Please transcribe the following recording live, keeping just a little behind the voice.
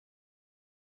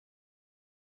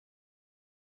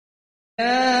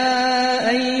يا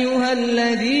أيها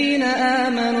الذين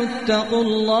آمنوا اتقوا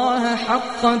الله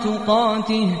حق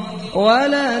تقاته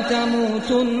ولا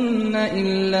تموتن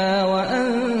إلا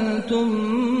وأنتم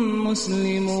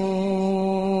مسلمون.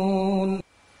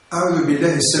 أعوذ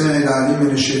بالله السميع العليم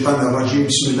من الشيطان الرجيم.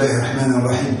 بسم الله الرحمن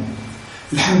الرحيم.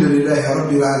 الحمد لله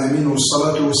رب العالمين،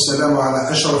 والصلاة والسلام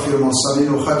على أشرف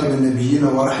المرسلين وخاتم النبيين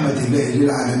ورحمة الله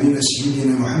للعالمين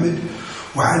سيدنا محمد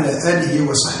وعلى آله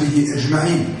وصحبه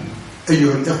أجمعين.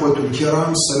 أيها الإخوة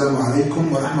الكرام، السلام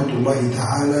عليكم ورحمة الله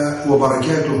تعالى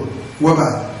وبركاته.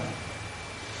 وبعد،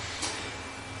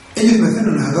 أيضا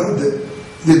مثلا هذا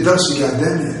للدرس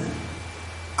قاعدان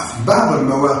في بعض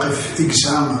المواقف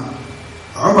إقسام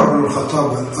عمر بن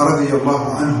الخطاب رضي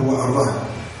الله عنه وأرضاه،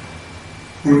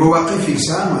 والمواقف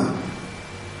إقسام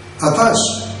أطاس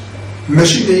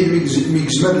ماشي داير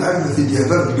ميكزمان العقد في ديال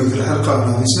في الحلقة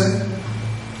الماضية سنة،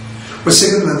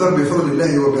 والسيد نظر بفضل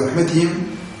الله وبرحمته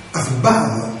في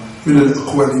بعض من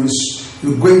الأقوال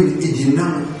الكوين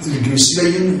إدينا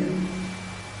الجمسلين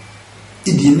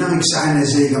إدينا يسعانا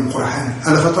زي قرحان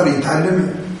على خطر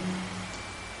يتعلم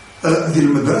ذي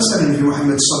المدرسة من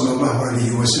محمد صلى الله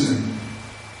عليه وسلم.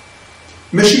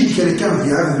 ماشي كان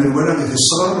في عبد من ولاء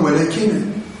الصغر، ولكن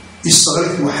الصغر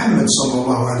محمد صلى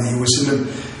الله عليه وسلم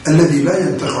الذي لا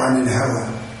ينطق عن الهوى.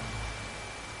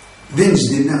 ذنز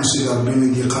دي الناس إلى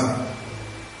ربنا دي قار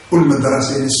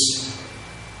والمدرسة نس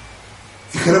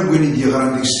يكرب وين دي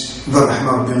غرانيس ذا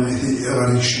الرحمة ربنا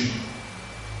غرانيش.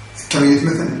 كما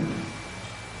يتمثل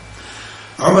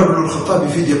عمر بن الخطاب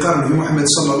في دقار في محمد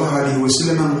صلى الله عليه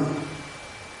وسلم: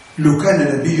 لو كان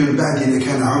نبي بعدي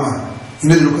لكان عمر.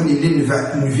 إن لو كان اللي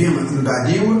نفي من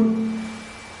بعديه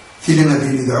في لنا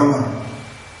ذي عمر.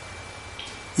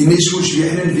 إن يسوش في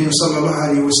إحنا النبي صلى الله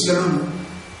عليه وسلم: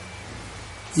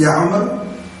 يا عمر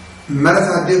ما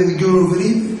تعدي الجنوب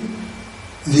فريد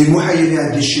ذي محيي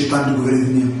عند الشيطان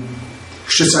الجبردني.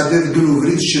 كش تعدي الجنوب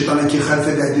فريد الشيطان كي خالف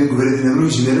عند الجبردني منو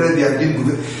يزمر هذه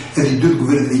عند هذه الدود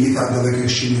الجبردني تعدى ذاك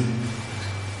الشيء.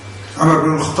 عمر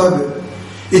بن الخطاب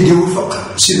يدي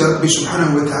وفق سيد ربي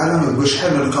سبحانه وتعالى ما تقولش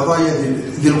حال القضايا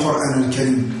ذي القرآن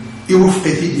الكريم، يوفق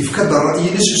يدي في كذا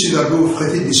الرأي نسو سيد ربي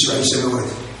يوفق يدي 7 سنوات.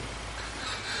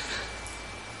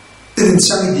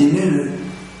 الإنسان يدينين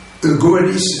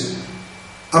الجواليس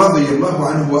رضي الله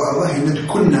عنه وأرضاه: إن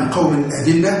كنا قوما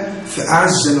أذلة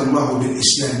فأعزنا الله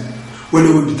بالإسلام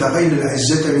ولو ابتغينا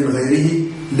العزة من غيره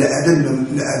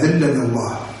لأذلنا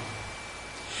الله.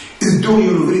 إذ دون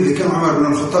ينغري كان عمر بن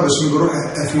الخطاب اسمه بروح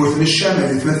أثمورثن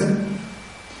الشام مثلا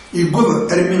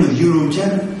يقول أرمين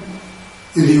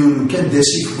ذيون كان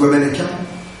داسيف وملكا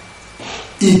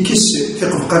يكس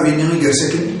ثقب قابلين غير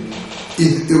ساكن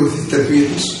يوث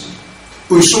التربيتس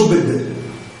ويصب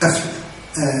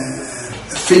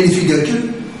فين في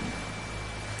قركل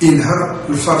ينهر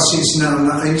الفارسين سنة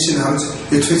الناقينيس ينهر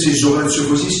يتفتش الزغال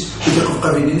سوفوزيس وثقب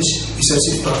قابلين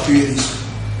يساسي التربيتس.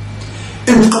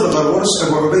 انتقل غرورس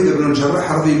أبو عبيدة بن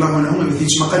الجراح رضي الله عنه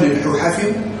مثل مقال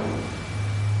الحوحافي: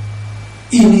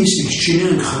 إني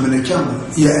سكتشينين خمنا كامل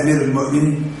يا أمير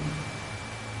المؤمنين.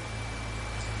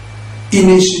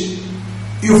 إني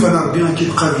يوفنا ربنا كي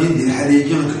القابلين دي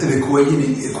الحاليين هذا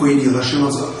كوين يغشنا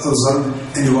الظلم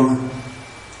أنواما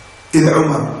إذا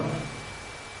عمر.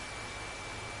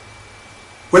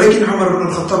 ولكن عمر بن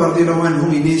الخطاب رضي الله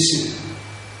عنه إنيس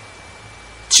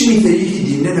تشميثيه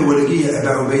ديننا ولقي أبا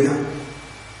عبيدة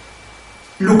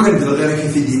لو كان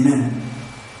الغير في دينان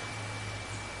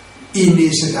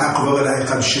إني ستعاقب غير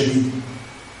العقاب الشديد.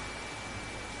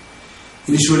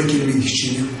 إنيس ولا كلمة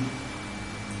ديكتشينا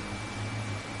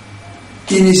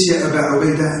إنيس يا أبا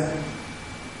عبيدة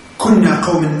كنا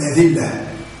قوما أذلة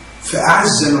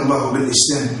فأعزنا الله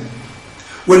بالإسلام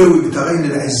ولو ابتغينا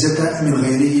العزة من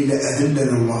غيره لأذلنا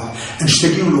الله.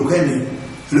 أنشتكي لو كان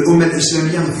الأمة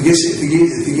الإسلامية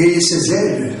في جايسة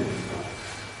زال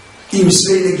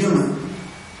إمسلي لكيما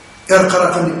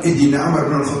إرقرقا إدينا عمر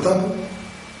بن الخطاب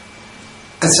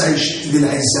أتعيش ذي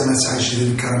العزة ما تعيش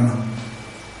ذي الكرامة.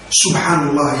 سبحان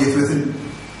الله يتمثل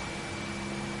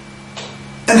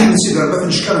أنا حنسيد ربما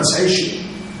نشكر نتعيش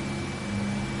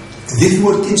ذي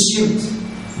ثمورتين سيمت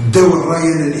دور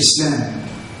راينا الإسلام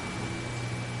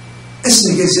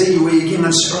أسنق زي ويجينا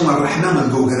نسعون الرحمن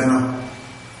القوقرنا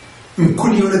من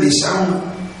كل يوم الذي يسعون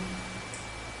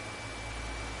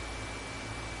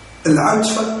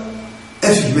العاطفة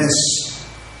أفي ماس.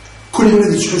 كل يوم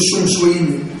الذي تحسون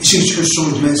سوين يصير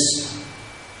تحسون دماس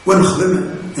ونخدم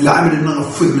العمل أننا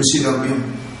نفذ من سيد ربهم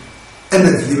أنا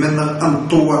ذمنا أن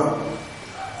نطور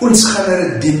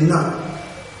ونسخل ديننا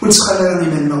ونسخل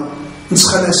إيماننا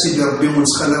ونسخل سيد ربي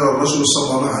ونسخل الرسول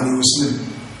صلى الله عليه وسلم.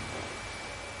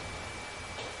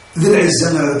 ذي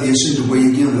العزة رضي يسند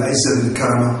ويجين العزة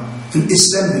الكرامة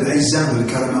الإسلام العزة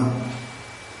والكرامة.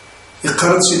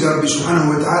 يقرر سيدي ربي سبحانه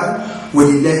وتعالى: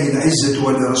 ولله العزة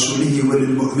ولرسوله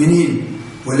وللمؤمنين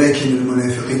ولكن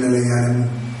المنافقين لا يعلمون.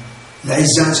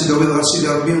 العزة سيدي ربي غير سيدي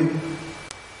ربي،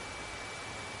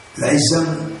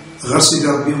 العزة غير سيدي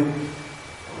ربي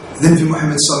ذن في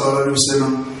محمد صلى الله عليه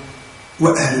وسلم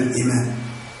وأهل الإيمان.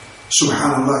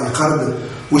 سبحان الله يقرر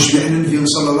واش بيحنا النبي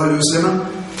صلى الله عليه وسلم: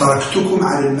 تركتكم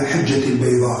على المحجة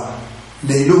البيضاء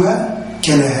ليلها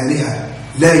كنهارها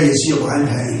لا يزيغ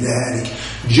عنها إلا هالك.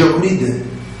 جاوني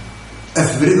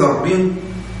أفبرد ربي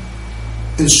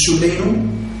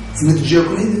السنين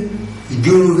نتجاوني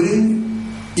الجنوبرين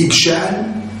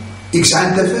إكشعان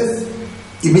تفاث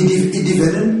إدي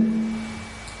فنن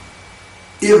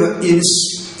إنس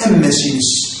أما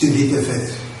سينس إدي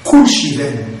تفاث كل شيء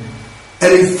فان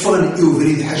أريفان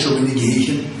إوفريد حشو من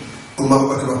جهيكم.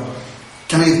 الله أكبر.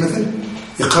 كما يتمثل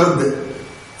يقرب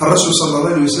الرسول صلى الله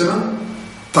عليه وسلم: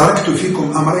 تركت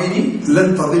فيكم أمرين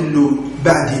لن تضلوا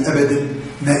بعدي أبدا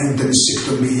ما إن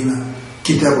تمسكتم بهما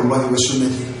كتاب الله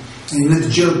وسنتي. إن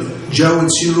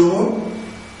تجاوز سيرو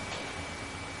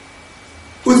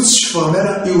وتشفى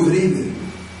مرة يوفريد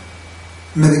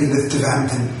ماذا قد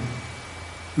تفهمتن،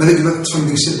 ماذا قد تفهم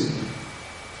ديك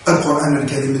القرآن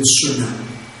الكريم والسنة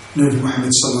نبي محمد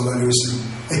صلى الله عليه وسلم.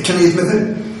 كما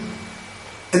يتمثل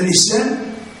الإسلام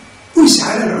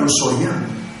ويسعى على العنصرية،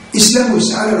 الإسلام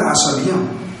ويسعى على العصبية،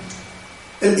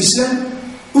 الإسلام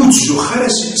وتجو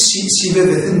خلاص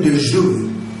سبابة عند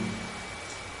الجدود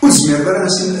وتزمير برا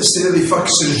السنة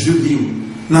يفاكس الجدود ديو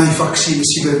نا يفاكس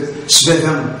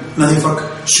سبابة نا يفاك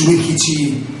سويل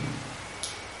كيتين.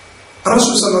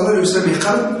 الرسول صلى الله عليه وسلم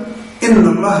قال: إن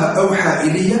الله أوحى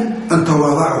إلي أن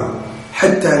تواضعوا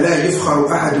حتى لا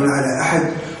يفخر أحد على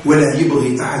أحد ولا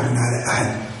يبغي أحد على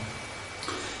أحد.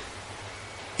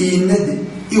 إند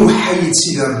يوحيد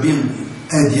سيدي ربي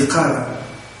هذه قال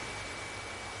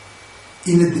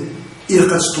إند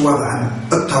إلقى تواضعا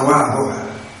التواضع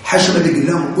حاشا ماذا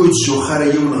قلنا ويتزو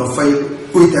خاري ونغفير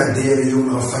ويتعدي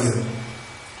ونغفير.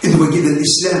 إذ وجد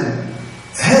الإسلام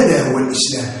هذا هو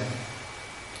الإسلام.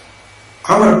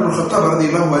 عمر بن الخطاب رضي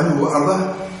الله عنه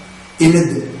وأرضاه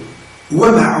إند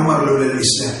وما عمر لولا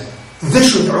الإسلام، ذا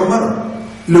شد عمر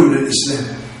لولا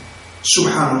الإسلام.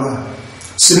 سبحان الله.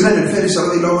 سلمان الفارسي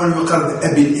رضي الله عنه قال: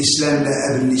 أبي الإسلام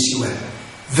لا أبي لي سواه.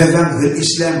 فذنب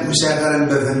الإسلام وساغر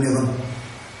باب النظام.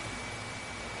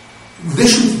 ذا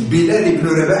شد بلال بن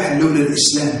رباح لولا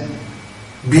الإسلام.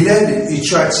 بلال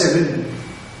يتشعد سبن،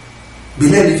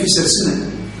 بلال في سنة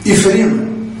إفريم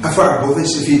أفع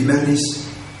بوضيس في المجلس.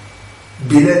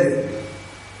 بلال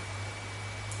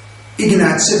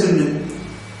إقنعت سبن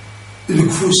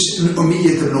الكفوس من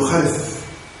أمية بن خلف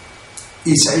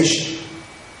يسعيش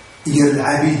يقال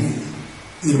العبيد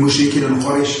المشركين من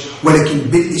قريش، ولكن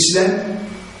بالإسلام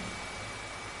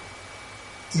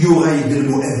يغيب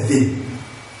المؤذن.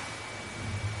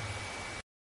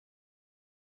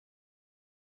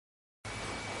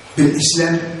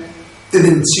 بالإسلام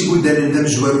إذن تسيقوا دالنا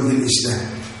مزوارو ذي الإسلام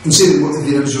نسير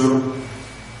المؤذن مزوارو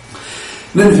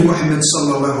ننفي محمد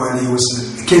صلى الله عليه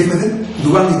وسلم. كيف مثلا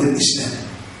دوامد الإسلام؟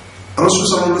 الرسول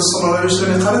صلى الله عليه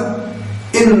وسلم قال: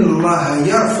 إن الله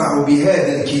يرفع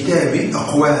بهذا الكتاب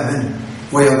أقواما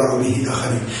ويضع به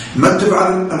آخرين. ما تبع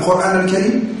القرآن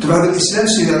الكريم تبع الإسلام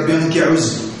سيدي ربي غير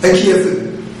كيعوز أكيف،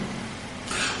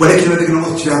 ولكن ماذا قلنا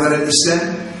أتبع على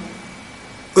الإسلام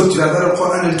أتبع على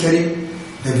القرآن الكريم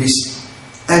نبيس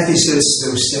آتي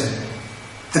سلسة وستان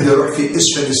هذا يروح في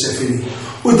أسفل السافلين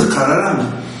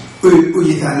ودقرر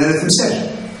ويتعلى لا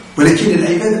تمثال. ولكن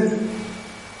العبادة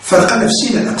فرق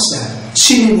نفسنا الأقسام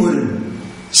سيني مورن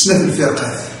سنة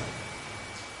الفرقات.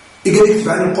 إذا يكتب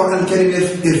عن القرآن الكريم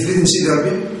يرفض سيدي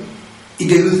ربي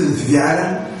إذا يثن في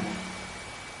عالم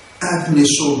أثني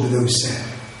صوب ذو السهل.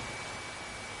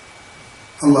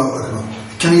 الله أكبر.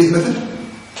 كان يتمثل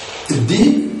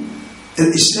الدين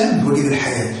الإسلام هو دين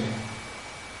الحياة.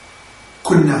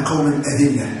 كنا قوما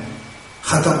أذلة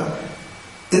خطر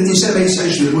الإنسان ما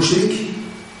يسعيش بالمشرك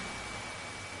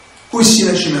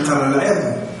ويسينا شي مقال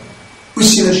العرض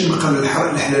ويسينا شي مقال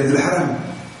الحلال بالحرام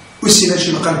ويسينا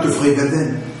شي مقال تفغي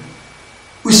بردان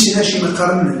ويسينا شي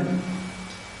مقال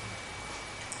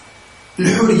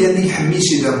الحرية اللي يحمي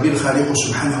سيدي ربي الخالق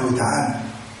سبحانه وتعالى.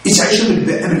 يتعيش من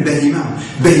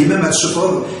البهيمة ما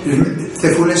تسفر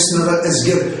ثفولا سنة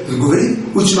الأزقر القبري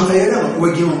ويتما خيالا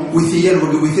وثيان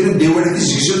وثيان ديوانا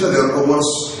تزجزو تدير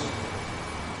الأورس.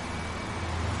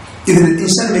 إذن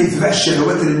الإنسان ما يتبعش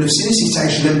الشهوات النفسية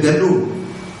يتعيش دم دلو.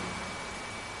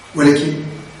 ولكن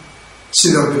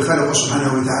سيدي ربي الخالق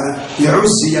سبحانه وتعالى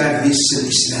يعز يعني ذي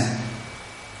الإسلام.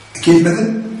 كيف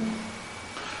مثلا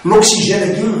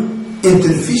الأكسجين انت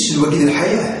الفيس الوقت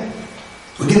الحياة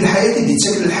وقال الحياة اللي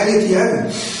تسكن الحياة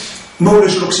هذا ما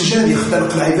ولاش الأكسجين اللي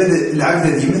يختلق العبد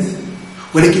الذي يمثل،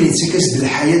 ولكن يتسكس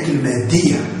بالحياة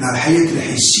المادية مع الحياة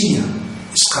الحسية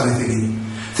إسقال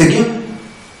ثقيل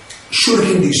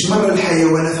الشرك نديش مرة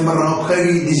الحيوانات مرة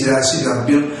أخرى يديزرع سيد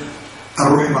ربي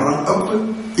الروح مرة أخرى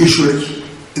يشرك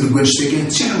القوانش ساكن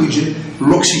تحويج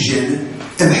الأكسجين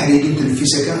أما حريقين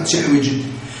تنفيسة كانت تحويج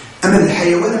أما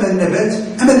الحيوان أما النبات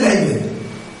أما العباد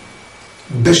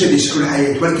باش يسحوا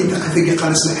الحياة، ولكن تقفي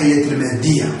قانص الحياة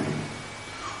المادية.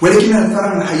 ولكن هل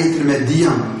ترى الحياة المادية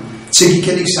تساقي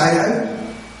كان يسعى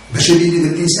باش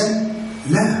يدير الإنسان؟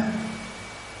 لا،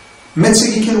 ما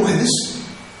تساقي كان وحدس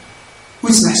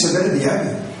ويتسنى حساب هذا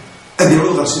ديالي أبي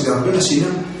يعود غير سيدي ربي غسينا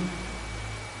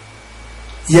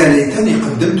يا ليتني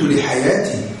قدمت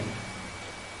لحياتي.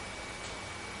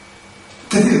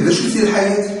 كثير ذا شفتي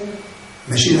الحياة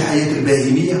ماشي الحياة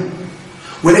الباهمية،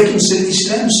 ولكن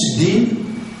الإسلام الدين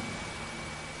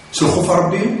الخوف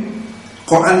ربي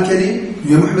القرآن الكريم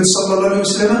يا محمد صلى الله عليه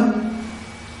وسلم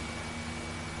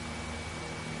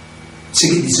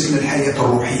سيدي سكن الحياة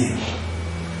الروحية.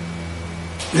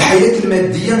 الحياة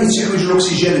المادية يتحوج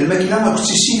الأكسجين الماكلة ما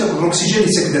كتسيسي الأكسجين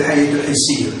يسكن الحياة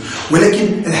الحسية، ولكن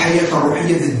الحياة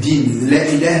الروحية ذا الدين لا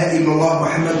إله إلا الله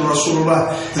محمد رسول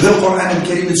الله ذا القرآن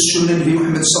الكريم السنة النبي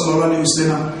محمد صلى الله عليه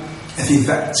وسلم في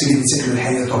فعل سيدي سكن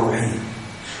الحياة الروحية.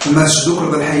 وما تذكر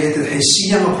بالحياة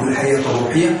الحسية نقول الحياة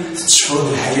الروحية تشعر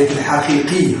بالحياة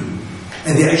الحقيقية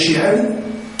هذه عيش عبد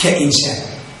كإنسان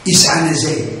يسعى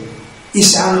نزاي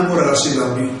يسعى نمر سيدي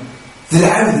ربي ذا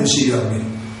العبد سيدي ربي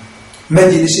ما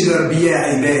دين سيدي ربي يا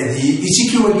عبادي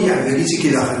يتيكي ولي عبد يتيكي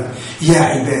داخل يا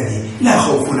عبادي لا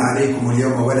خوف عليكم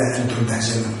اليوم ولا أنتم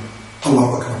تحزنون.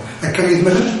 الله أكبر أكمل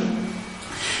مثلا.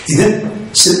 إذن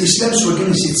الإسلام سوى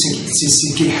كان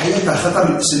سيسكي الحياة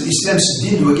خطر الإسلام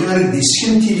الدين وكان رد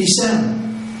يسكنتي لسان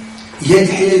يا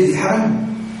الحياة دي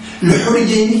حرام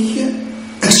الحرية نيك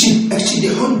أكتدي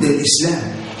حد الإسلام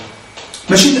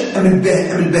ماشي أم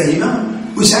الباهمة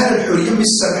وسعى الحرية من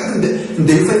الصباح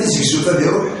نديرو فهاد الزكزوفة دي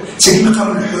روح ساكي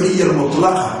مقام الحرية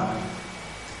المطلقة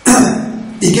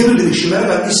يقابل الشمال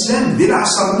الإسلام ديال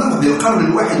عصرنا ديال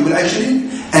القرن 21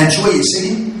 أن شوية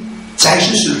سليم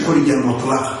تعيشنش الحرية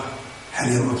المطلقة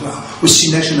الحرية المطلقة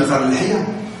والسناش مقال الحياة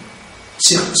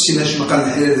السناش مقال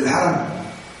الحياة ديال الحرام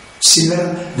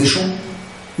السنة دشو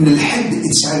من الحد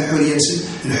يسعى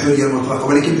الحرية المطلقة،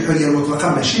 ولكن الحرية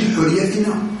المطلقة ماشي الحرية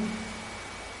فينا.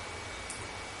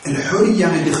 الحرية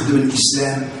اللي يخدم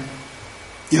الإسلام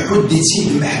يحد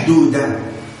يتيد محدودة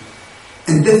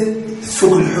عند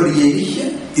فوق الحرية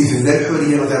هي إذا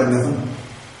الحرية غير نظم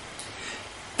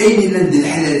أين لند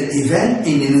الحلال إيفان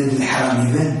أين لند الحرام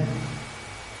إيفان.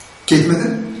 كيف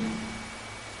مثلا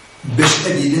باش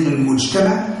أدين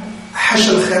المجتمع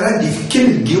حشى الخيرات في كل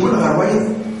الدول غير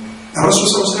الرسول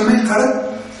صلى الله عليه وسلم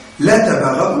قال لا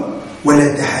تباغضوا ولا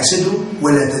تحاسدوا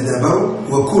ولا تدابروا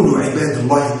وكونوا عباد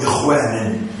الله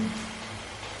إخوانا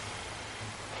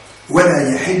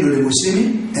ولا يحل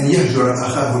للمسلم أن يهجر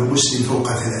أخاه المسلم فوق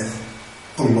 3.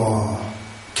 الله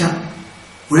كم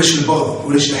ولاش البغض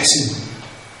ولاش الحسد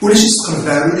ولاش يستقر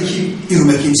فعل ولا إذا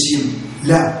ما كينسيم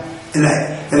لا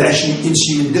العشرين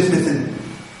إنسي من دف مثلا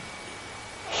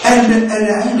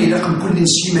أنا عيني رقم كل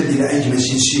نسيمة ديال عيد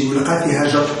ماشي نسيم ولقى فيها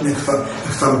هاجر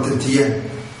أكثر من 3 أيام.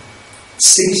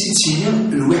 السيسي تسيم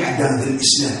الوحدة عند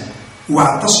الإسلام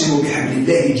واعتصموا بحبل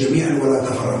الله جميعا ولا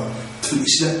تفرقوا في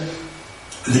الإسلام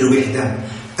الوحدة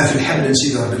في الحبل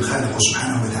سيد رب الخالق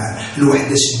سبحانه وتعالى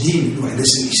الوحدة الدين الوحدة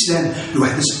الإسلام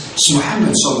الوحدة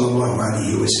محمد صلى الله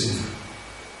عليه وسلم.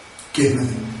 كيف مثلا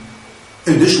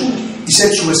الدشو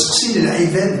يسال شو سقسين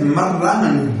العباد مرة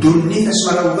من دوني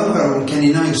اسمع لو ظهر كان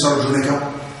ينام يصرجوا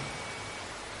لك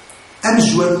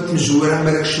أمزوار تمزوار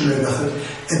مالكش من الداخل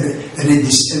أنا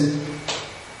يسأل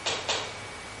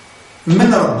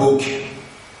من ربك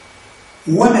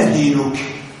وما دينك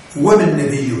ومن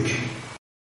نبيك.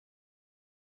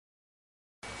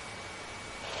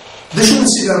 ذا شو من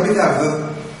سيدي ربي تعرف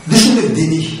ذا شو من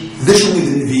ديني ذا شو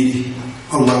من نبيني.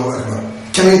 الله أكبر.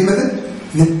 كما يتمثل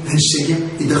هالشيء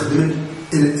إذا خدم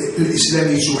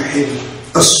الإسلام يتوحد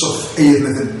الصف أي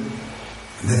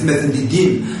مثلا دي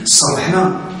الدين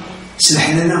صلحنا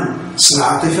سلحنا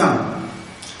العاطفة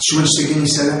شو نستقيم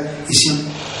سلام يسيم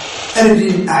أنا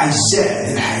اللي أعزاء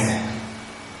هذه الحياة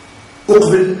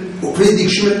وقبل ديك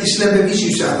شمال الإسلام ما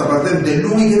فيش يعتبر ذا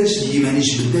بدلوه يجلس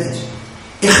يمانيش بالذات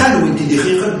يخلو انت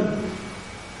دقيقا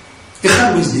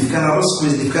يخلو يزدف كان الرزق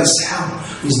ويزدف كان الصحة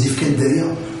ويزدف كان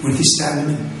الدريا وانت يستعمل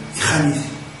منه يخانث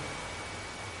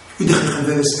ودقيقا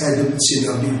بس آدم سيدي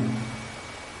ربي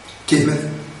كيف مثل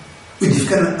ويزدف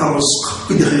كان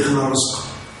الرزق ودقيقا الرزق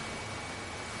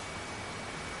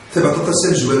تبع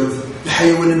تتصل جوالوث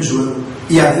الحيوان مزور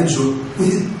يعرف مزور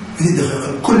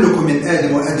كلكم من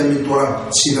آدم وآدم من تراب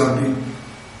سيدي ربي.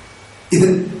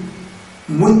 إذن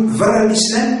فرع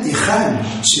الإسلام يخان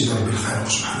سيدي ربي الخالق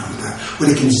سبحانه وتعالى،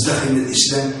 ولكن داخل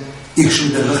الإسلام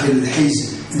يكشف داخل الحيز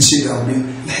سيدي ربي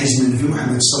الحيز من النبي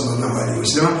محمد صلى الله عليه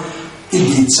وسلم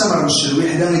اللي يتسمر نص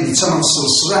الوحدة اللي يتسمر نص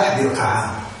الصلاح ديال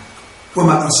القاعة.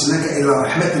 وما أرسلناك إلا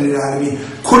رحمة للعالمين،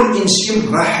 كل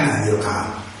إنسان رحمة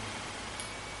للقاعة.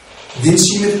 دين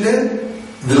سيمة الله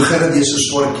ذي الخير ديال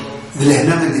صورك، ذي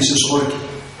الهنا ديال صورك،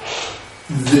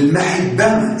 ذي المحبة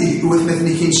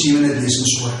وثمثني كاين سيمة ديال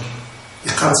صورك.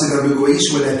 يقال سيدي ربي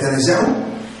كويس ولا تنازعوا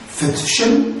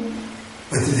فتفشلوا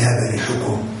وتذهب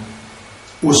ريحكم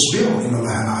واصبروا إن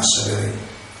الله مع الصابرين.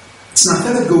 تصنع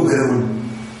ثلاث قوقراون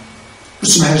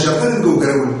اسمها هاجر ثلاث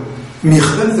قوقراون من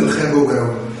يخدم في الخير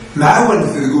قوقراون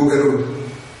معاون في قوقراون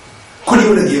كل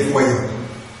ولد يفويا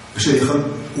باش يخدم.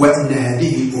 وأن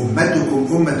هذه أمتكم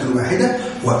أمة واحدة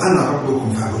وأنا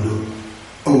ربكم فاعبدون.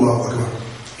 الله أكبر.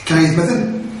 كان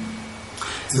يتمثل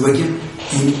ذوكي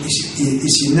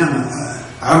سيدنا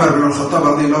عمر بن الخطاب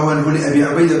رضي الله عنه لأبي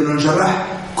عبيدة بن الجراح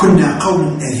كنا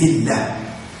قوم أذلة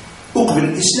أقبل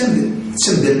الإسلام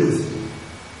تسمى اللوث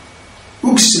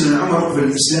وكسن عمر أقبل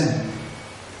الإسلام.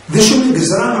 ذا شو من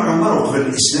قزران عمر أقبل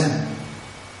الإسلام،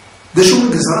 ذا شو من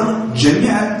قزران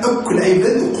جميع أكل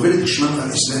عباد أقبلت شمال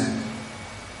الإسلام.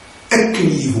 أكن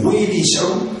يبغي لي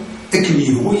يسعو أكن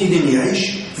يبغي لي يعيش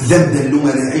ذنب ذلو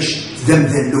ما يعيش ذنب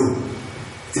ذلو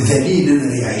ذليل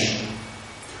ما يعيش،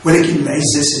 ولكن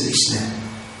العزة الإسلام.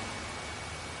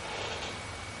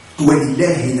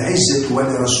 ولله العزة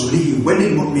ولرسوله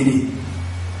وللمؤمنين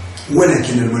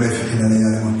ولكن المنافقين لا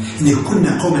يعلمون. إن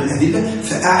كنا قوما أذلة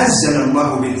فأعزنا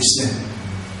الله بالإسلام.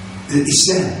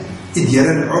 الإسلام إذ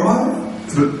يرى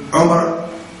عمر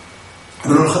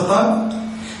بن الخطاب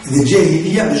ذي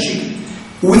الجاهلية بشكل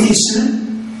وذي سنة،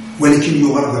 ولكن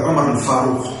يغرب عمر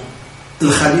الفاروق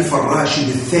الخليفة الراشد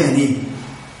الثاني.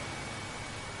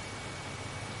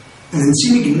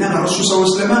 نسيني قلنا الرسول صلى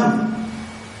الله عليه وسلم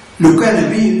لو كان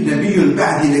نبي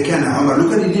بعدي لكان عمر، لو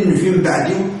كان اللي نبي من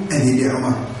بعدي أذي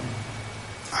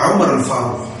عمر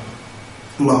الفاروق.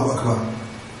 الله أكبر.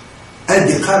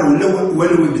 أدي قالوا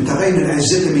ولو ابتغينا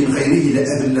العزة من غيره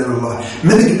لأذلنا الله.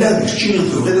 ماذا قال لك شيء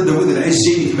ينطق غير داود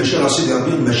العزين مشى سيدي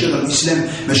ربي مشى الإسلام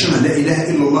مشى لا إله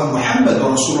إلا الله محمد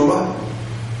رسول الله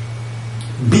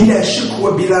بلا شك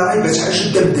وبلا ريب. تعيش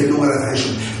الدم دلو ولا تعيش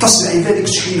تصل عبادك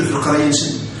تشكين في القرية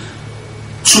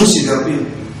شو سيدي ربي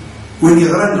وين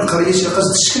يغران القرية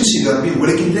قصد تسكن سيدي ربي،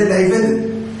 ولكن لا العبادة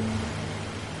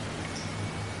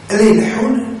ألا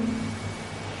يلحون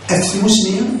أث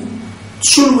مسلم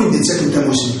شنو وين ديتك أنت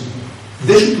مسلم؟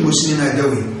 داش المسلمين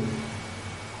هداوي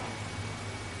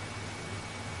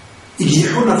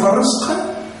يجيحون في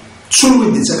الرزق. شنو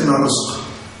وين ديتك الرزق؟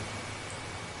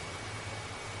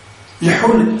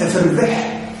 يحون في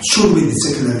الربح. شنو وين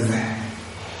ديتك الربح؟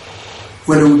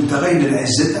 ولو ابتغينا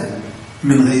العزة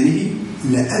من غيره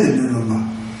لأذلنا الله.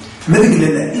 ماذا قال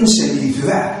الإنسان اللي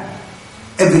يتبع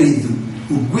أبريد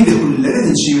وقيده كل لا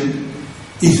تنسيون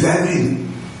يتبع أبريد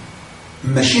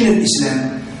ماشينا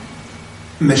الإسلام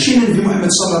ماشينا النبي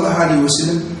محمد صلى الله عليه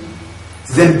وسلم.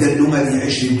 ذنب دلو ما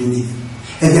يعيش للدنيا،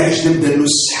 هذا عيش ذنب دلو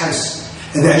السحاس،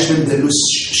 هذا عيش ذنب دلو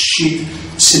الشيء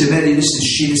السلماني نسل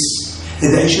الشيلس،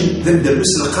 هذا عيش ذنب دلو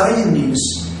القراية النيمس.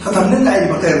 خاطر لا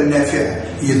العلم غير النافع.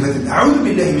 أعوذ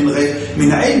بالله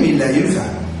من علم لا ينفع.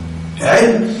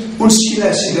 علم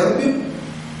ونسكينا سيدي ربي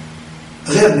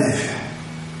غير نافع.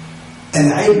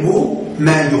 العلم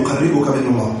ما يقربك من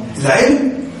الله.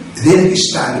 العلم ذلك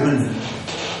يستعلم منه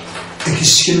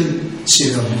أكسكن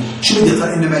سيدي ربي. شنو قال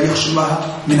إنما يخشى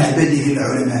الله من عباده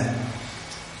العلماء.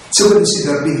 تسوى سيدي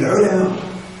ربي العلماء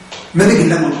ماذا قال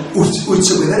لهم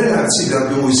وتسوى ذلك سيدي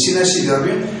ربي ويسينا سيدي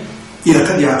ربي إلى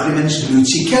قد يعقل من نسبة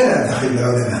الاتكال داخل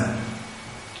العلماء.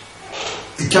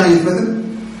 كان يتمثل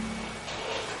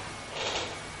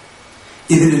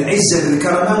إذن العزة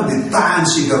بالكرامة بالطاعة عن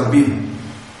سيدي ربي،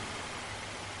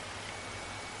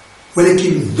 ولكن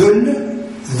الذل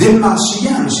ذي المعصية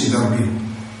عن سيدي ربي.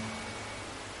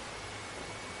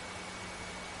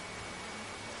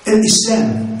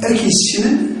 الإسلام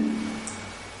الكيسين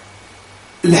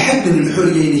الحد من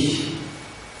الحريين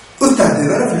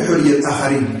والتعذير في الحرية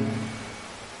الآخرين.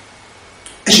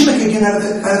 أشي ما كان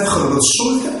هذا خربط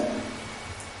السلطة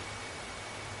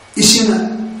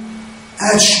يسينا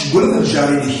أشقل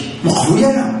الجاريني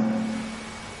مقفوية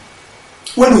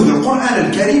ولو القرآن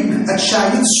الكريم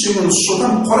أتشاهد السيون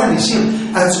السلطان القرآن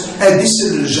يسين أدس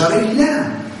الجاريني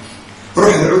لا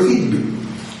روح العثيد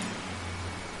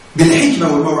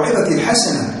بالحكمة والموعظة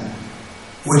الحسنة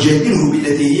وجادله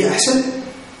بالتي هي أحسن،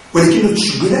 ولكنه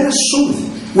تشقل على الصوت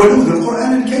ولو ذا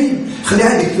القرآن الكريم. خلي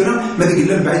هذه الكلام ما ذاك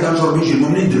إلا بعيد عن جرب يجي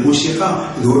المؤمنين ديال الموسيقى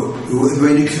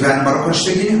ذوين يكتب عن مرة واش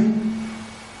تاكينها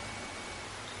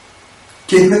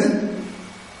كيف مثلا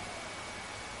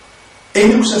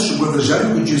أين وساش شباب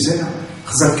الرجال والجزائر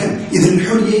خزر كان إذا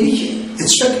الحرية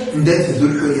تشفك ندات ذو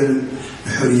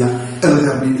الحرية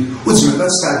الغربية وتزمت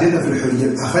استعدادها في الحرية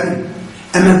الآخرين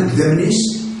أما قدام الناس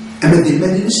أما ديال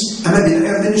المدينس أما ديال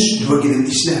العرضنش هو كذا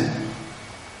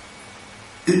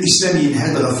الإسلام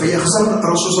ينهد غفية خزر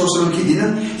الرسول صلى الله عليه وسلم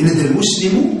كيدينا إن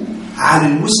المسلم على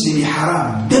المسلم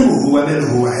حرام دمه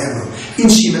وماله وعرضه إن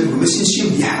شي ماله بس إن شي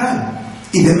بدي حرام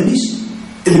إذا منيس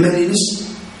المدينس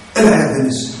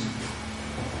العرضنس.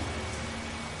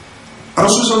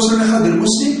 الرسول صلى الله عليه وسلم هذا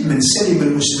المسلم من سلم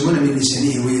المسلمون من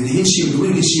لسانه ويده إنشي من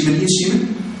وين إنشي من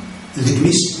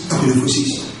الكميس أكل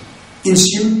فوسيس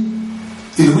إنشي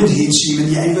الوجه إنشي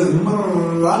من يعيب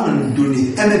مرة من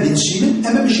دون أما بإنشي من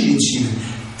أما ماشي إنشي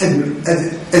من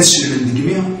أدسل من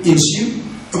الجميع إنشي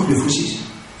أكل فوسيس.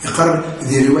 يقرر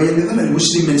ذي رواية نظام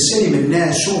المسلم من سلم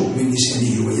الناس من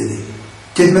لسانه ويده.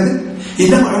 كيف مثلا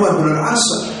إذا عمر بن العاص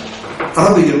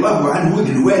رضي الله عنه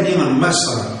الوالي من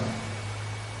مصر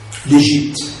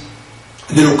لجيت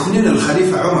لو قلنا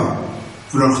الخليفة عمر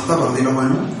بن الخطاب رضي الله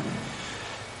عنه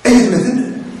أي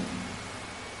مثلا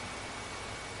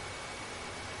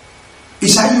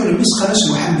يسعيون المسخ ناس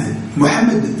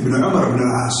محمد بن عمر بن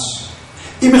العاص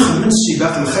إما خدمن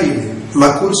سباق الخيل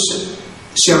لاكورس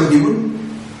سيروديون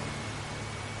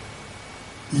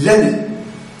لن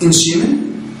انسيمن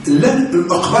لن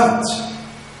الأقباط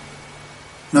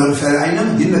نغرف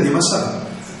العينة ديالنا دي مصر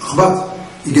أقباط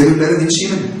يقالوا لنا دي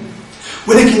انسيمن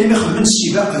ولكن لما يخدم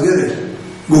السباق غير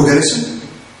بوغارسن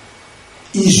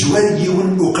يجوال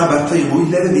يون وقابطين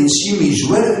وإلا لا ينسيم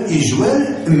يجوال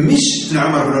مش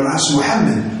عمر بن العاص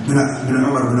محمد بن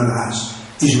عمر بن العاص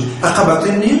يجوال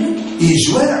قابطين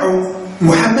يجوال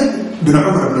محمد بن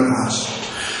عمر بن العاص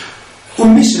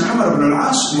ومش عمر بن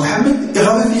العاص محمد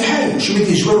يغضى في حال شميت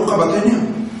يجوال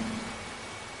وقابطين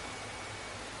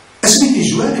اسميت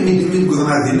يجوال من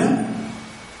قدرنا دينا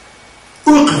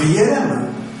وقفي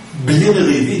يا باللي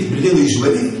غيفيه باللي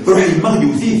غيجواليه روح يمغ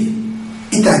يوثيه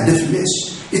يتعدى في الناس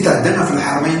يتعدانا في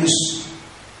الحرمين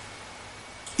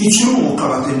يتشرو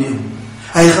مقابطينهم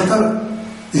هاي خطر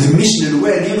مثل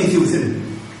الوالي يثوثن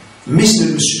مثل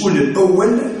المسؤول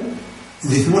الأول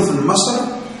ذي ثمورة مصر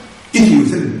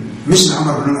يثوثن مثل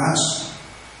عمر بن العاص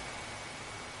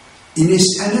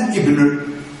إنيس أنا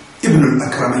ابن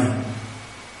الأكرمين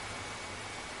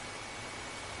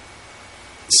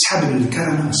سحب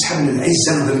الكرمة سحب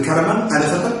العزة ذا الكرمة على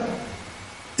خطر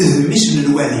مثل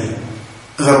الوالي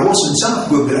غير وصل إنسان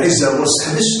تقول بالعزة وصل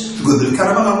حبس تقول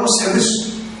بالكرمة غير وصل حبس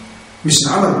مثل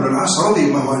عمر بن العاص رضي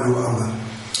الله عنه وأرضاه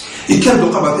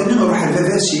يكادوا قبطين يروح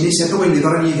الفاباس ينسى وين اللي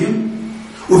ضرني فيهم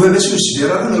وفاباس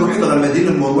يسبيرا يروح إلى المدينة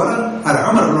المنورة على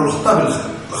عمر بن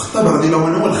الخطاب رضي الله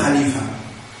عنه الخليفة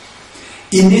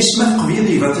الناس ما قبيض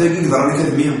يبطيقي ضرني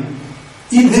كذبيهم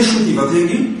إذا شو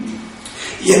يبطيقي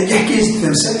يحكي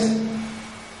التمثال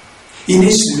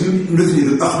ينس نثني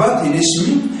الأخبار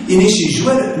ينس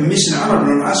يجوال مثل عمر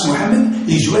بن العاص محمد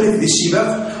يجوال في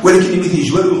السباق ولكن مثل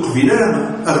يجوال القبيلة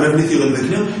أغلب مثل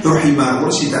غلبتنا يروح يمار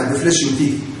ورس يتعدى فلاش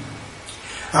يمتيه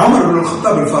عمر بن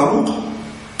الخطاب الفاروق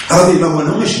رضي الله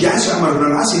عنه مش يعس عمر بن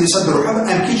العاص اللي صدر حظ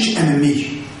أمكيتش أمامي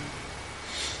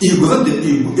يقضد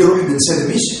يروح بن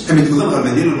سلميس أم يتقضد غير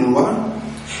المدينة المنورة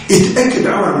يتأكد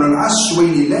عمر بن العاص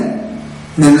شوين لا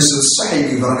ننسى الصح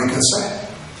يقدرنا كالصح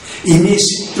إنيس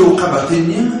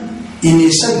توقبطيني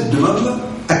إنيس الدمغل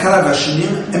أكراباشني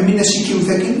أمينا سيكي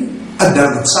وثاكن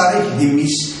الدرب تصاريك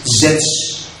ديميس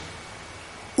زاتس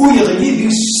ويغيي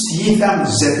ديس ستيثام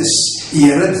زاتس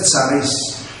يرد تصاريس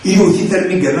يوثي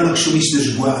ثرمي قرنك شميس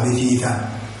لجبواء بثيثام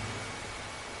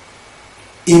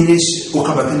إنيس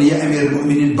وقبطيني يا أمير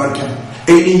المؤمنين بركة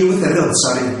أين يوث الرد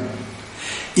تصاريك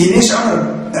إنيس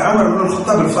عمر بن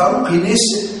الخطاب الفاروق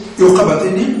إنيس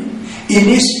يقبطيني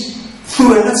إنيس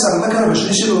ثم نتصر ذكر باش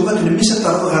نشير وذاك الميس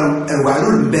الطرد غير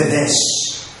الوعلول باباس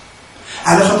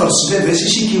على خاطر السباباس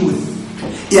يشي كيوث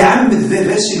يعمد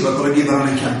باباس البطرقي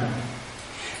ضرنا كان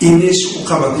إنيس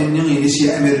وقبطيني إنيس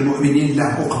يا أمير المؤمنين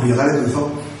لا أقبي غير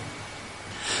الفوق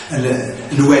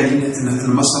الوالي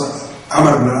المصر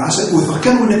عمر بن العاص وثق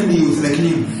كان ولكن يوث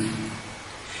لكن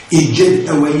إيجاد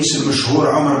أوايس المشهور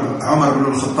عمر بن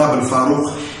الخطاب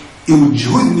الفاروق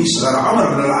يوجهد مصغر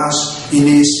عمر بن العاص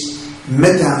إنيس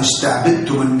متى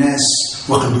استعبدتم الناس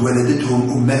وقد ولدتهم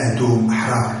امهاتهم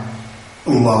احرار.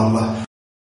 الله الله.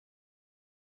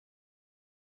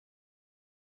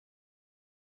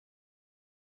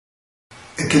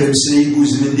 الكلام سنة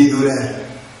يجوز من دي دولار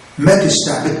متى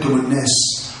استعبدتم الناس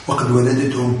وقد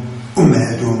ولدتهم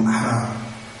امهاتهم احرار.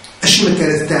 كشما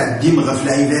كانت تعدي مغف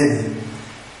العباد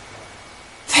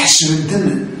تحسب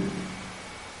انتن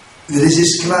ذا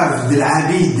ليزيسكلاف ذا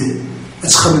العبيد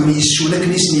تخمم يسونا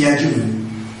كنيس يعجبني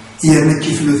يا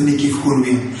كيف لوثني كيف كون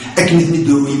وين اكن اثني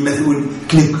دورو يمثلون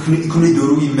كون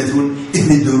يدورو يمثلون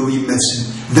اثني دورو يمثلون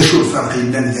ذا شو الفرق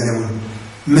بين ذلك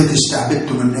متى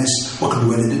استعبدتم الناس وقد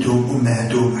ولدتهم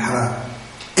امهاتهم احرار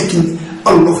لكن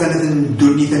الله فانا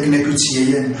الدنيا ذاك كنت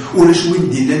سيان ولا شو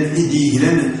ندير لنا ايديه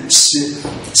لنا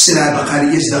سلعه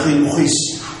بقريه داخل مخيس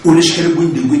ولا شحال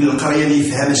وين القريه اللي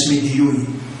يفهم اسمي ديوني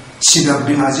سيدي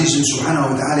ربي العزيز سبحانه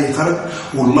وتعالى يقول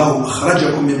والله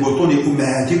أخرجكم من بطون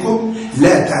أمهاتكم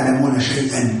لا تعلمون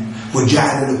شيئا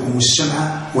وجعل لكم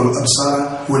السمع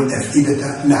والأبصار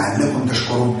والأفئدة لعلكم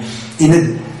تشكرون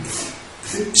إن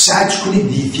ساعات تكون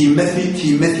دي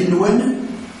في مثل وين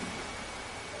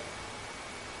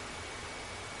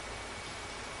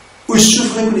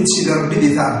والشوف غيقول سيدي ربي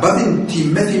دي تعبض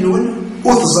في مثل وين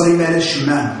وتزري مال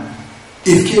الشمال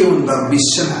إذ كيون ضربي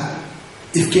السمع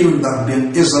إفكين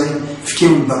ضربين إزري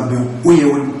إفكين ضربين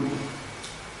ويون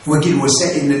وكيل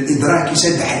وسائل الإدراك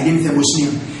ساد حليم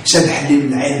ثموسنين ساد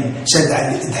حليم العلم ساد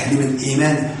حليم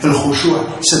الإيمان الخشوع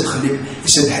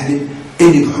ساد حليم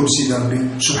أين يدحو سيدي ربي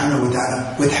سبحانه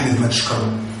وتعالى وتحمد ما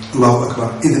تشكره الله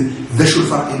أكبر. إذن ذا شو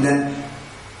الفرق إلا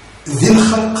ذي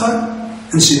الخلق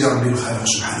سيدي ربي الخالق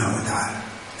سبحانه وتعالى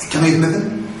كما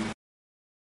يتمثل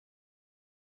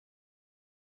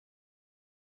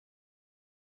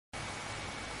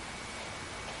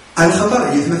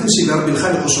الخطر يتمثل سيدي ربي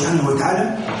الخالق سبحانه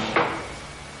وتعالى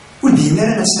ودينا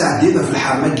لنا نستعدد في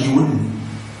الحرمة جيون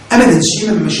أما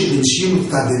نسيما ماشي نسيما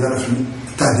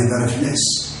تعدد في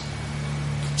الناس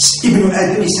ابن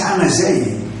آدم يسعى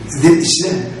مزايا ذي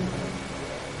الإسلام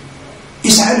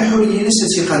يسعى الحرية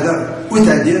نسى قدر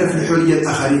وتعدد في الحرية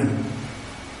الآخرين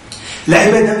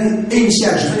العبادة أي شيء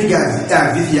يعجبني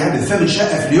قاعد في عبد فمن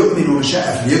شاء فليؤمن ومن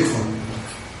شاء فليكفر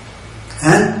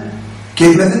ها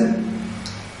كيف مثلا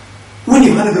وين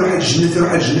يبغى يروح الجنة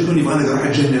يروح الجنة وين يبغى يروح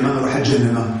الجهنم يروح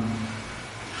الجهنم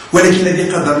ولكن الذي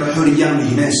قدر الحرية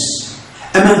مهماس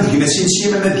أما مهماس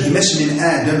نسيما ما مهماس من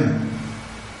آدم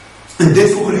ندير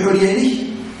فوق الحرية ليه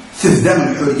تفدام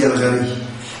الحرية الغيرية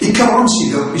يكرم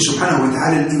سيدي ربي سبحانه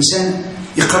وتعالى الإنسان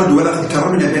يقرد ولقد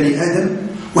كرمنا بني آدم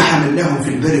وحملناهم في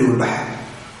البر والبحر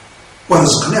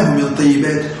ورزقناهم من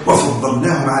الطيبات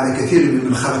وفضلناهم على كثير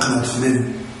ممن خلقنا تفضيلا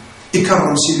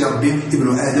يكرم سيدي ربي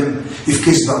ابن آدم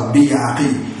يفكيس ربي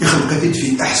عقيل يخلق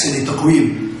في أحسن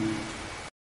تقويم.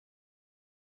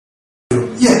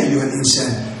 يا أيها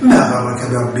الإنسان ما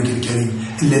غرك بربك الكريم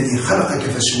الذي خلقك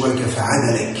فسواك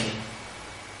فعدلك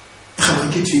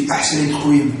يخلقك في أحسن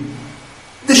تقويم.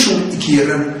 ده شو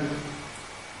إكيرا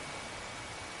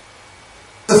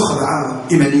ادخل على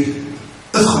إيمانيك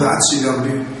ادخل على سيدي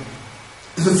ربي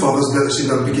ادخل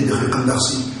سيدي ربي كي دخل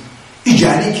قندخسي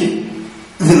يجعلك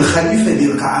ذي الخليفة ذي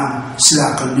القعام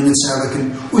سلاقل من سابك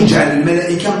ويجعل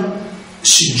الملائكة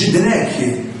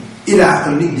سجدناك إلى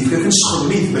عقل نقدي فيك نسخر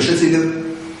بيت باش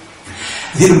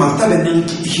ذي المرتبة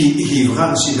اللي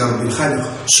يبغى سيدي ربي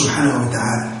الخالق سبحانه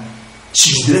وتعالى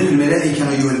سجدناك الملائكة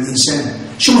أيها الإنسان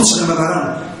شو متصغى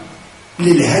مزغران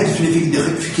للهدف اللي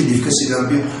فيك يدي في سيدي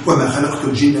ربي وما خلقت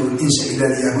الجن والإنس إلا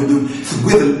ليعبدون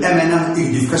في الأمانة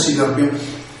يدي في سيدي ربي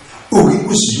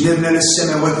وسجمرنا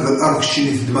للسماوات والأرض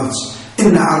الشيء في دماغ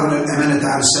إن عرضنا الأمانة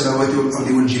على السماوات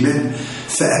والأرض والجبال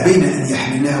فأبين أن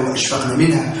يحملناها وأشفقنا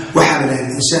منها وحملها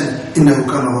الإنسان إنه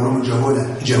كان ظلوما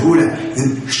جهولا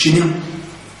الشنين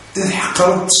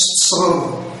حقرت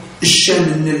تصغر الشان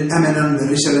من الأمانة من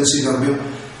الرسالة سيدي ربي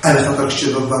على خطر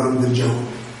الشيء الظالم من الجهول.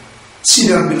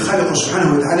 سيدي ربي الخالق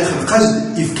سبحانه وتعالى خلق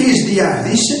قصد يفكيز دي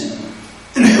عفديس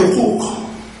الحقوق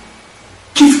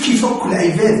كيف كل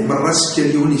عباد بالراس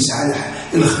كاليون يسعى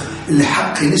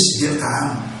الحق ينس ديال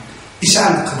الطعام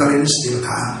يسعى القدر ينس ديال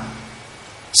الطعام.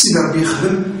 سيدي ربي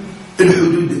يخدم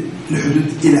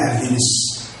الحدود إلى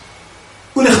عفدينس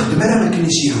ولا يخدم ما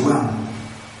كنيش يهوى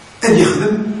أن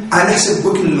يخدم على حسب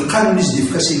وكل القانون يزدي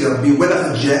في سيدي ربي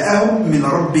ولقد جاءهم من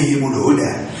ربهم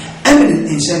الهدى. أمن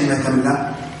الإنسان ما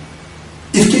تمنى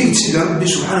إفكيك سيدي ربي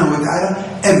سبحانه وتعالى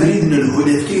أبريد من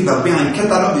الهدى إفكيك ربي عن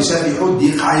كتر بسابي حود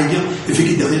ديق عايدين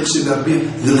إفكيك دقيق سيدي ربي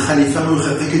ذي الخليفة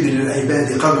ويخلقك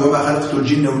للعباد قال وما خلقت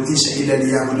الجن والإنس إلا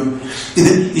ليعبدون.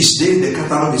 إذن إسديد دي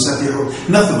كتر بسابي حود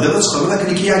ناخذ غير أسخر لك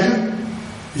لك يعجب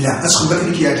لا أسخر لك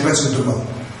لك يعجب أسخر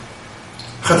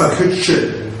خطر كتش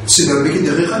سيدي ربي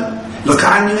دقيقا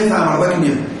لقى عني غير عمر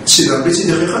ذاك سيدي ربي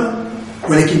دقيقا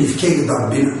ولكن إفكيك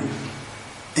ربنا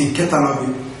إن كتر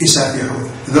يسابحوا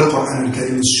ذا القرآن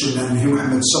الكريم السنة النبي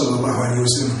محمد صلى الله عليه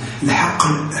وسلم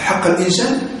حق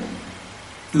الإنسان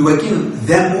الوكيل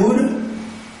ذامور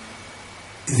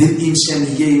ذي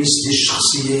الإنسانية ينس ذي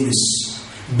الشخصية ينس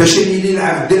باش يلي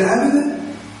العبد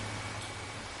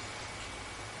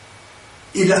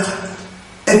إلا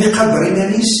أدي قدر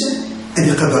إيمانيس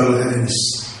أدي قدر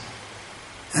الغيرانس.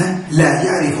 لا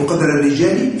يعرف قدر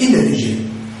الرجال إلا الرجال،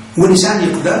 والإنسان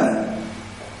يقدر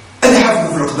أدي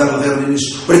حافظ في القدر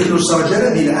الغيرانس، ولكن الرجال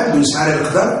أدي العبد ونسعى على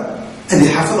القدر أدي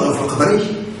حافظ في القدر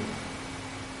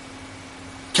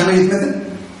كما يتمثل.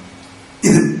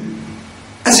 إذن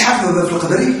أتحافظ في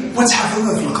القدر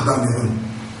وتحافظ في القدر نظام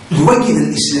الواجب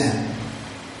الإسلام.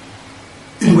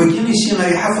 الواجب يسير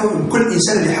يحافظ، وكل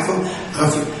إنسان اللي يحافظ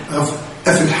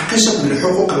في الحقيقة من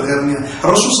الحقوق الغيرانية.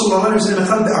 الرسول صلى الله عليه وسلم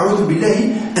قال أعوذ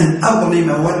بالله أن أظلم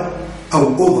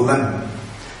أو أظلم.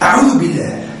 أعوذ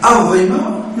بالله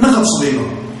أظلم نقص ظلمة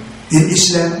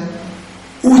الإسلام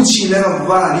وتشيلر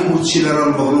الظالم وتشيلر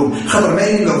المظلوم. خبر ما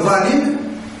يلي الظالم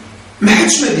ما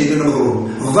حدش ما يدير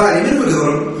المظلوم، الظالم هو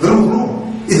يضرب المظلوم.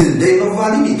 إذن دين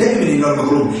الظالم دائما إلى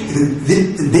المظلوم.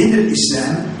 إذن دين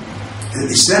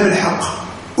الإسلام الحق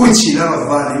وتشيلر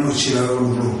الظالم وتشيلر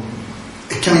المظلوم.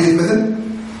 كما يقول مثلا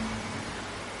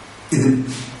إذن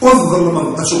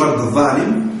الظلم أتغرد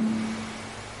الظالم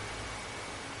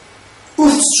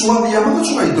وتشوى ديما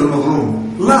تشوى يد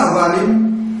المظلوم، لا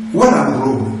ظالم ولا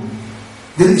مظلوم.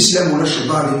 دير الإسلام ولا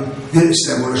الظالم، دير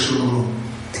الإسلام ولا المظلوم.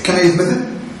 كما يقول مثلا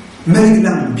ما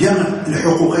لقنا بيان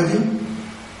الحقوق هذه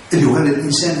اللي يغلى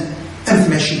الإنسان أم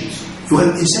المشيت، يغلى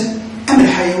الإنسان أم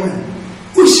الحيوان،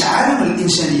 ويسعى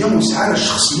الإنسانية ويسعى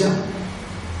الشخصية.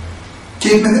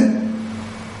 كيف مثلا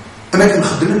أما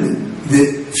كنخدم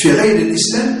في غير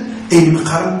الإسلام أي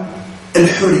مقارن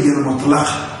الحرية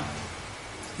المطلقة،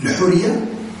 الحرية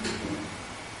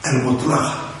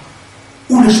المطلقة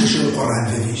ولا شيء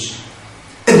القرآن فيش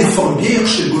هذيك فهم بيا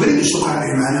يقشر القدر اللي يشتغل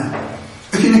عليه معنا،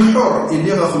 لكنك حر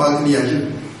اللي غاخبار اللي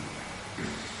يعجب.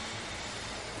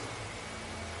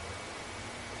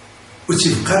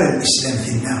 وتبقى الإسلام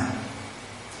فينا،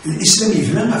 الإسلام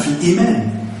يفنى في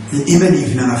الإيمان، الإيمان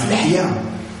يفنى في الحياة،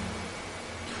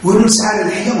 ونسعى على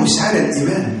الحياة ونسعى على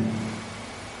الإيمان،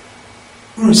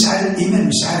 ونسعى على الإيمان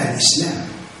ونسعى على الإسلام.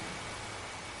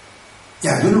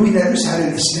 يعدون بنا نسعى على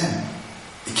الإسلام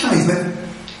كما يثبت.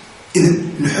 إذن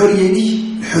الحرية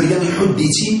لي الحرية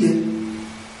يحدثين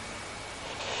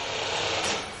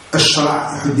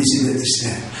الشرع، يحدثين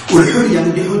الإسلام، والحرية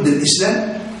اللي يحد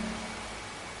الإسلام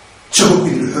تشوف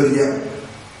كده الحرية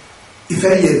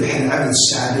يفرق يربح العبد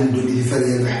السعادة من دون يفرق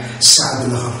يربح السعادة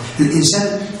الآخر.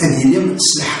 الإنسان أن يلم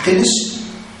سلاح قنس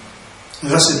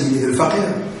غسل يلي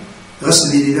الفقير،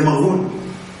 غسل يلي المغبون،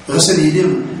 غسل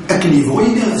يلي أكني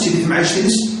فوينة سيدي معاش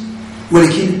تنس،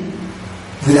 ولكن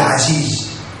ذي العزيز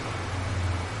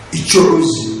يتشعوز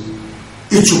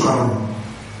يتشكرون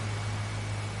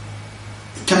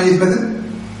كان يتبدل.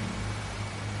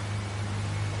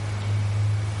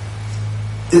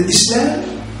 الإسلام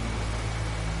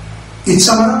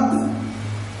يتسمر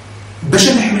باش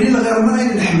نحملي لغيرنا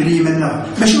اللي نحملي منا،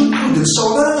 ماشي نحود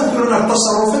الصوره نثرنا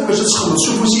التصرفات باش تخبط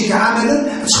شوفوا سيك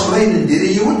عملا تخبرين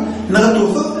نديريون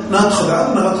نغتوث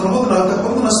نغتخضع نغتربط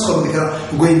نغتقبض نستخبط ذكرى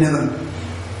وقوين نظر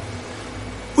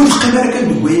والقمار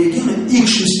كان دوياكين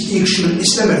يكشم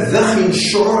الإسلام الداخل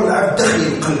الشعور العبد داخل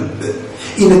القلب.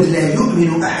 إن لا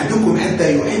يؤمن أحدكم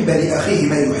حتى يحب لأخيه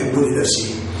ما يحب لنفسه.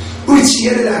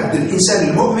 ويتسير العبد الإنسان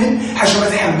المؤمن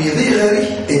حشمة حمية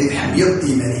غيره أي حمية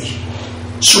إيمانه.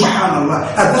 سبحان الله،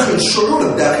 الداخل الشعور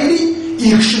الداخلي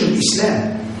يكشم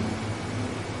الإسلام.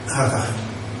 هذا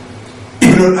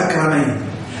ابن الأكرمين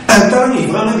أنترني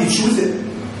يبغى غادي تشوف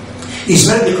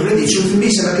إسماعيل اللي قبل يشوف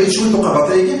الميسا ما كيتشوف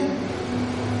قبطية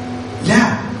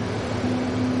لا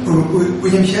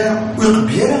ويمشي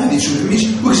ويقبل غادي تشوف الميس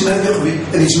ويسمع غادي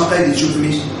غادي تسمع غادي تشوف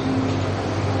الميس.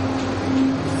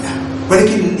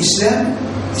 ولكن الإسلام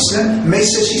ما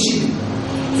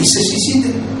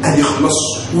يستسيسيد أن يخلص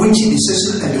وانت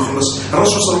يستسل أن يخلص.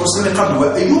 الرسول صلى الله عليه وسلم قال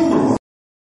وأيوم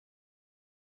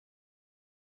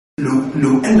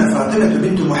لو أن فاطمة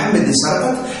بنت محمد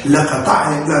سرقت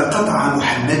لقطع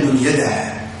محمد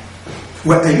يدها.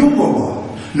 وأيوم الله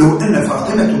لو أن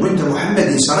فاطمة بنت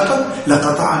محمد سرقت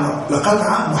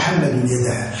لقطع محمد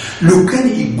يدها. لو كان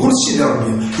يقول سيدي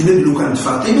ربي لو كانت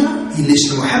فاطمة اللي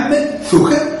اسم محمد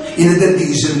ثكر إن دار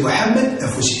اسم محمد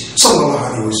أفوسي صلى الله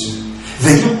عليه وسلم.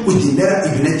 ذاك ودينا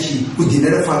ابنتي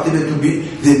ودينا فاطمة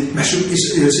محسوب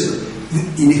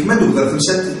إنك ما تقدر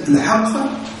تمسك الحق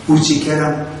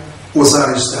وتكرم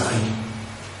وزار يستخي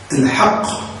الحق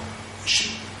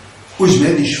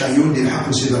وجمال الشفايون ديال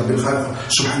الحق سيدي ربي الخالق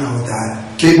سبحانه وتعالى.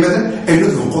 كيف مثلا أي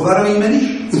نذهب قدر إيمانيش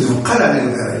نذهب قال على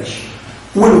الغرائش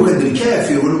ولو كان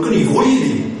الكافر ولو كان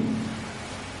يبغيني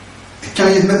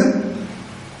كان مثلا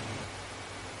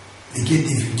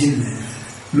لقيتني في الجنة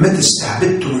متى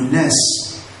استعبدتم الناس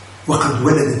وقد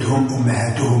ولدتهم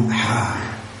امهاتهم احرار.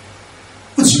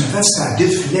 وتجمع فيها تستعبد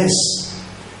في الناس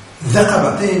ذا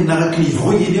قبطين نغاكني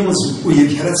يبغوا يلي ويا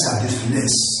الكرات تستعبد في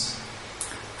الناس.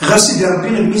 غير سيدي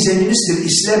ربنا الميزان نسل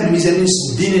الاسلام الميزان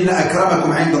نسل الدين ان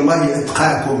اكرمكم عند الله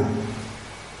اتقاكم.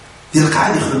 ديال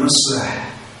القعاد يخدم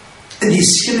الصلاح اللي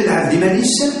يسكن العبد ديما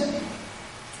الانسان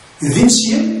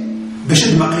فينسيان باش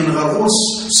هاد ماقين غرغوص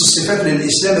الصفات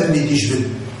للاسلام اللي تيجبد.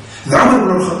 عمر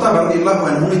بن الخطاب رضي الله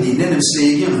عنه دينا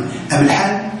مسلايين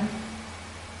املحان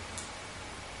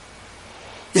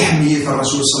يحمية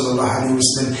الرسول صلى الله عليه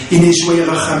وسلم إني شوية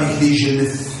غخامي كدي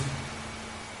جنث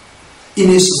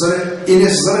إني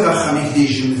صزر غخامي كدي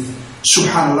جنث.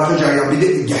 سبحان الله رجع يا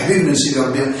ربي حبيبنا سيدي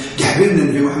ربي حبيبنا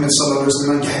النبي محمد صلى الله عليه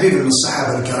وسلم حبيبنا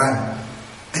الصحابة الكرام.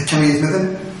 كما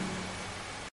يتمثل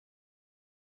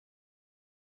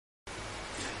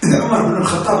عمر بن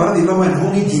الخطاب رضي الله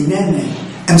عنه دينانا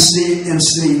أمسلي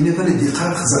النظام اللي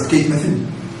قال خزر كيف مثل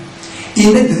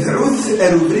إن تدعوث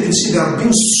ألوبريد سيدي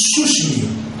ربي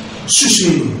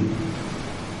سوسمي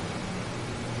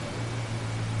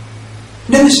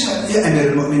نمس يا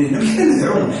أمير المؤمنين كيف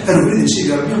ندعون ألوبريد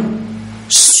سيدي ربي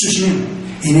سوسمي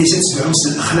إن يتبعون مثل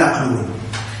الأخلاق الأول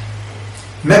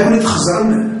ما كنت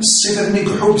تخزرن الصفات اللي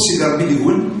كحوب سيدي ربي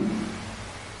يقول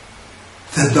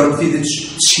تهدر في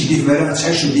تشدي في مالا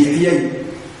تعيش ندي عياي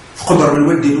تقدر من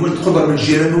الود الولد تقدر من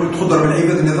الجيران الولد تقدر من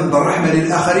العباد النظام الرحمة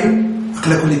للآخرين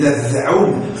أقلكم لذا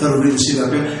الدعوم غير وليد سيدي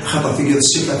ربي خطر في قيد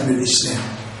الصفات من الإسلام.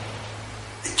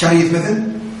 كان يتمثل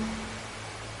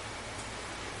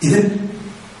إذن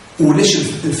وليش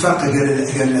الفرق قال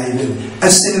العباد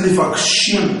السنة اللي فرق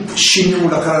الشين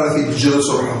ولا قرارات يتجدد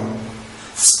صروحهم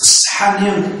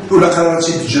الصحانيين ولا قرارات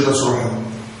يتجدد صروحهم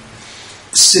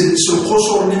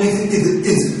القصور من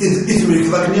إثم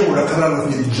الكذاكني ولا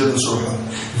قرارات يتجدد صروحهم.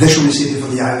 ذا شو نسيتي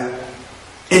فضيعة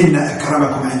إن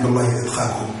أكرمكم عند الله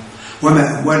أتقاكم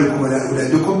وما أموالكم ولا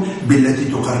أولادكم بالتي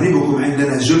تقربكم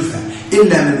عندنا زلفى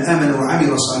إلا من آمن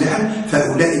وعمل صالحا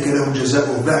فأولئك لهم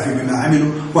جزاء الضعف بما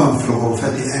عملوا وهم في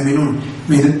الغرفات آمنون.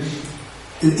 مثل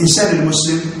الإنسان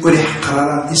المسلم وليح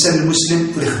قرارا الإنسان المسلم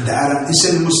وليح دعارا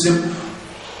الإنسان المسلم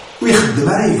ويخدم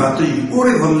عليه يفاطي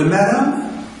ويظل مالا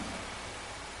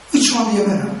يتشواطي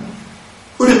مالا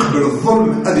ويقبل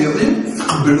الظلم أدي يظلم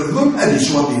يقبل الظلم أدي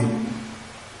يتشواطي.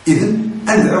 إذن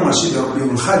أندعو سيدي ربي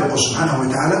الخالق سبحانه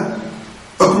وتعالى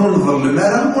أكون نظلم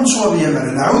مالا ونصوضي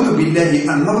مالا نعوذ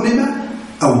بالله أن نظلم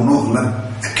أو نظلم.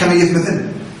 كما يتمثل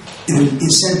إن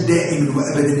الإنسان دائما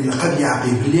وأبدا قد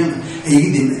يعقل باليوم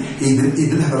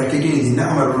يدن هذا كاين يدنا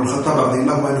عمر بن الخطاب رضي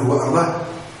الله عنه وأرضاه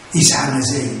يسعى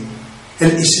مزايا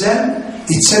الإسلام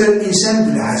يتسال الإنسان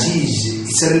بالعزيز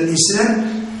يتسال الإنسان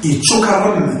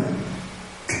يتكرم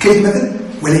كيف مثل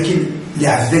ولكن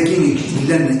لعفداكين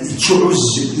إلا يتشعز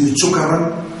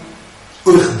يتكرم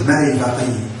ويخدم عليه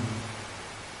باطي.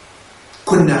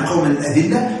 كنا قوما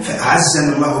أذلة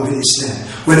فأعزنا الله بالإسلام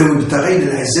ولو ابتغينا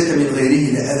العزة من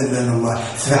غيره لأذلنا الله.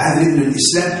 فعذرنا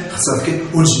الإسلام خصفك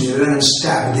ونزمي لنا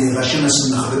نستعبد غشنا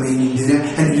سنخدمين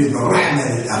الدنيا أن نريد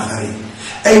الرحمة للآخرين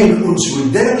أين أنسب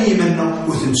الدار يمنا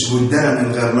وتنسب الدار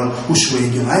من غيرنا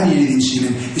وشوية جمعاني الذي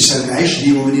نسيمن يسأل معيش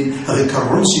ديوانين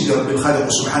غيكرم سيدي رب الخالق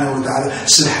سبحانه وتعالى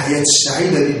الحياة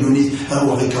السعيدة للدنيا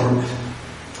هو غيكرم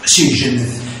سيد جنة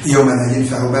يوم لا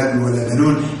ينفع مال ولا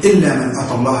بنون إلا من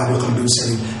أتى الله بقلب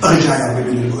سليم. أرجع يا رب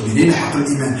من المؤمنين حق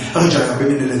الإيمان أرجع يا رب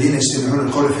من الذين يستمعون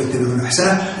القول فيتبعون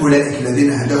أحسنه أولئك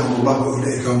الذين هداهم الله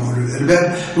وأولئك هم أولو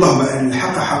الألباب. اللهم أرنا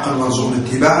الحق حقا وارزقنا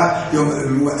اتباعه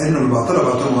وأرنا الباطل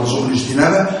باطلا وارزقنا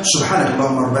اجتنابه. سبحانك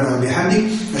اللهم ربنا وبحمدك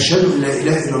أشهد أن لا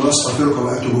إله إلا الله أستغفرك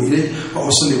وأتوب إليك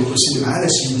وأصلي وأسلم على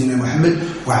سيدنا محمد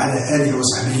وعلى آله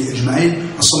وصحبه أجمعين.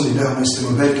 وصلي اللهم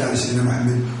وسلم وبارك على سيدنا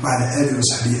محمد وعلى آله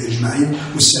وصحبه أجمعين.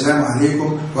 والسلام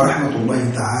عليكم ورحمة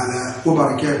الله تعالى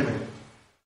وبركاته.